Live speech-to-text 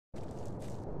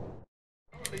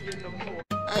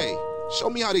Hey, show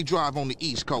me how they drive on the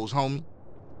East Coast, homie.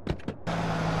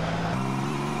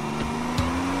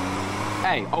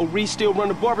 Hey, old Reed still run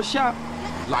the barbershop?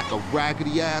 Like a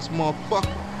raggedy-ass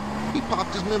motherfucker. He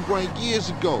popped his membrane years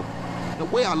ago. The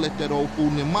way I let that old fool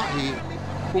in my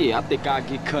head. Yeah, I think I'll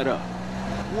get cut up.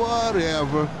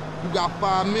 Whatever. You got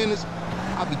 5 minutes?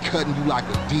 I'll be cutting you like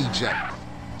a DJ.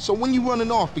 So when you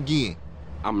running off again?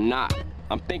 I'm not.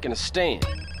 I'm thinking of staying.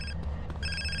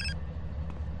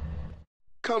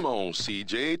 Come on,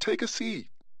 CJ, take a seat.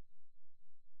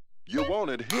 You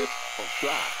wanted hip or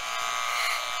fly?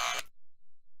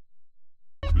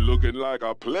 Looking like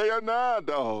a player now,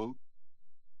 dog.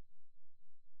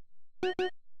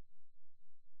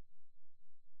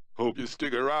 Hope you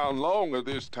stick around longer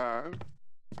this time.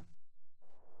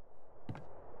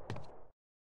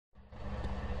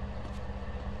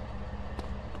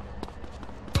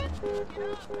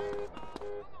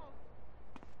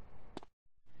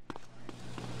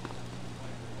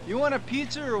 You want a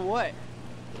pizza or what?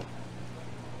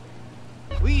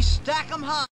 We stack 'em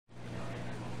high.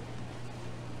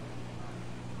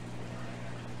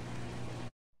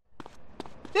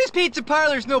 This pizza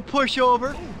parlor's no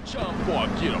pushover. Jump boy,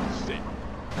 get him sick.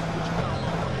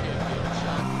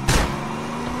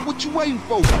 What you waiting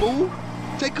for, fool?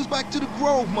 Take us back to the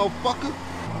Grove, motherfucker.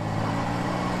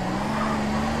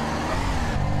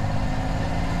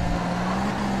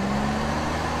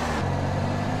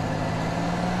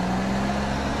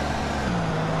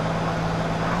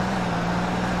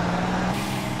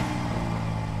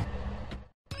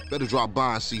 Better drop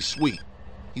by and see Sweet.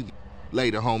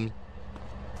 Later, homie.